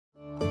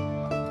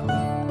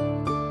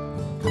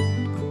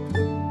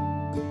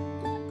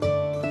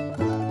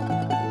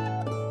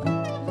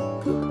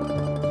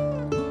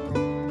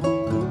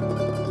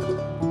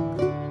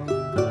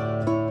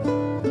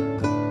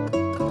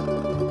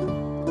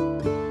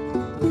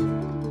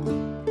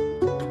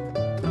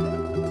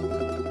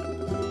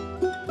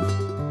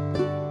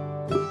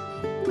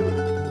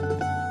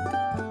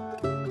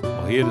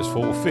head is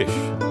full of fish.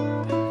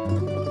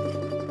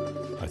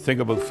 I think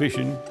about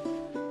fishing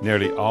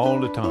nearly all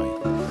the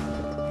time.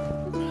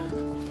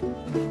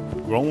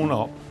 Growing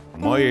up,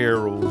 my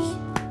heroes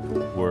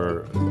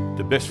were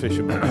the best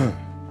fishermen,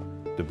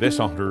 the best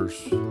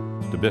hunters,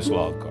 the best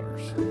log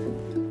cutters.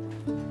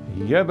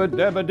 Yabba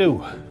dabba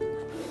do.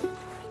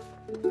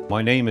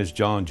 My name is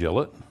John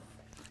Gillett.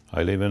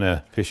 I live in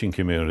a fishing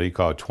community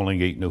called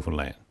Twillingate,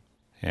 Newfoundland.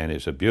 And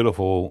it's a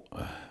beautiful,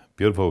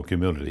 beautiful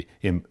community,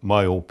 in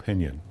my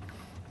opinion.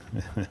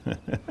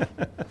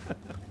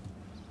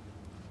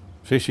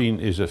 Fishing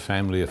is a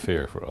family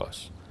affair for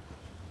us.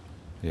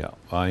 Yeah,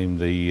 I'm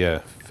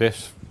the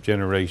fifth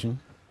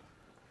generation,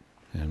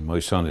 and my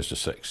son is the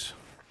sixth.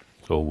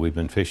 So we've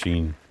been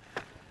fishing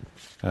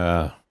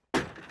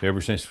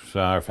ever since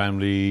our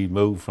family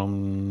moved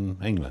from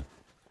England.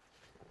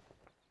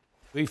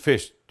 We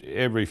fished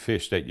every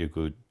fish that you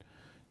could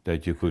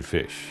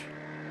fish.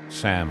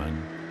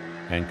 Salmon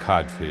and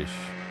codfish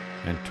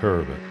and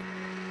turbot.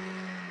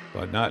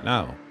 But not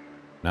now.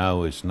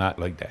 Now it's not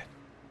like that.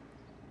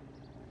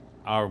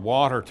 Our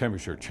water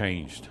temperature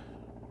changed.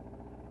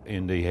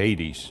 In the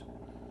 80s,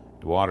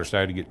 the water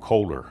started to get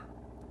colder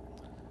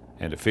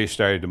and the fish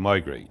started to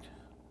migrate.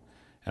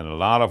 And a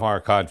lot of our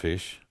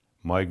codfish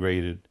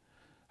migrated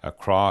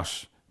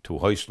across to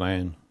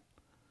Iceland,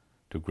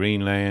 to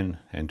Greenland,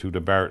 and to the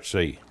Barents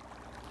Sea.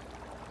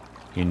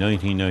 In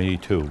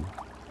 1992,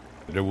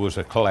 there was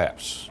a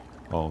collapse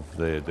of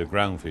the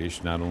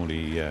groundfish, not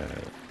only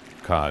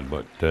cod,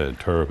 but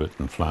turbot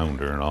and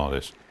flounder and all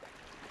this.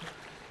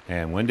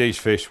 And when these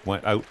fish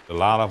went out, a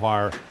lot of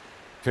our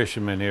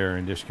fishermen here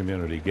in this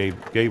community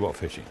gave up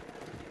fishing.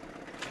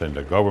 Then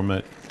the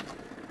government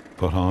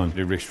put on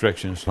the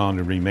restrictions on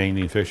the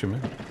remaining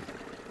fishermen,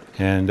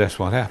 and that's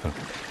what happened.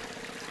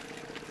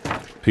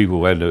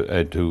 People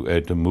had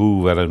to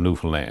move out of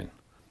Newfoundland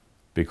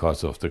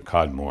because of the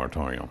cod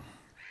moratorium.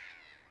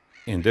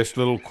 In this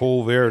little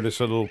cove here, this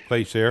little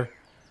place here,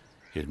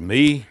 is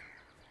me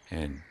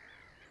and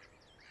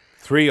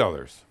 3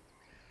 others.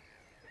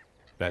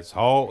 That's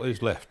all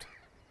is left.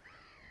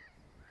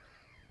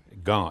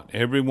 Gone.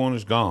 Everyone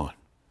is gone.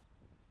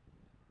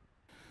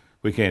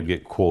 We can't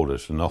get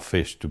quotas, enough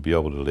fish to be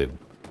able to live.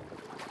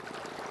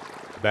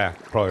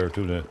 Back prior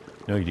to the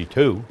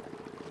 92,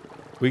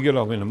 we get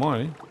up in the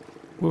morning,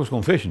 we was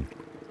going fishing.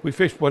 We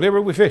fished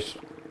whatever we fished.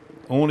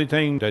 Only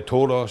thing that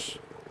told us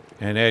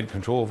and had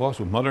control of us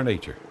was Mother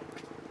Nature.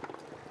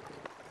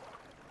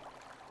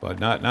 But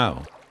not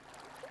now.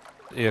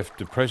 If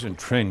the present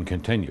trend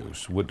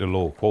continues with the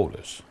low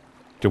quotas,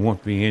 there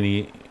won't be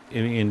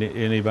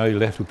anybody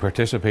left to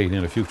participate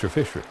in a future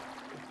fishery.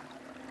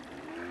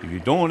 If you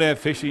don't have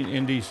fishing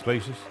in these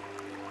places,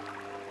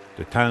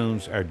 the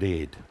towns are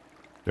dead.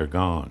 They're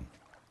gone.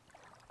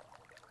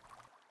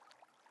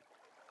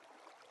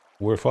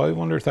 We're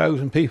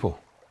 500,000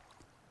 people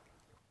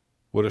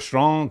with a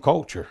strong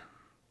culture.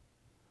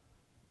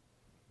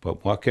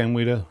 But what can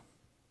we do?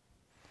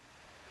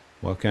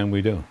 What can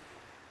we do?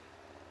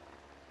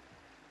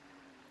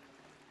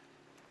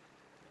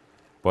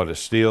 But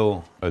it's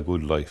still a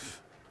good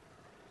life,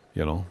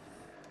 you know?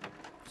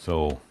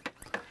 So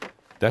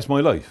that's my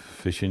life.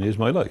 Fishing is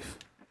my life.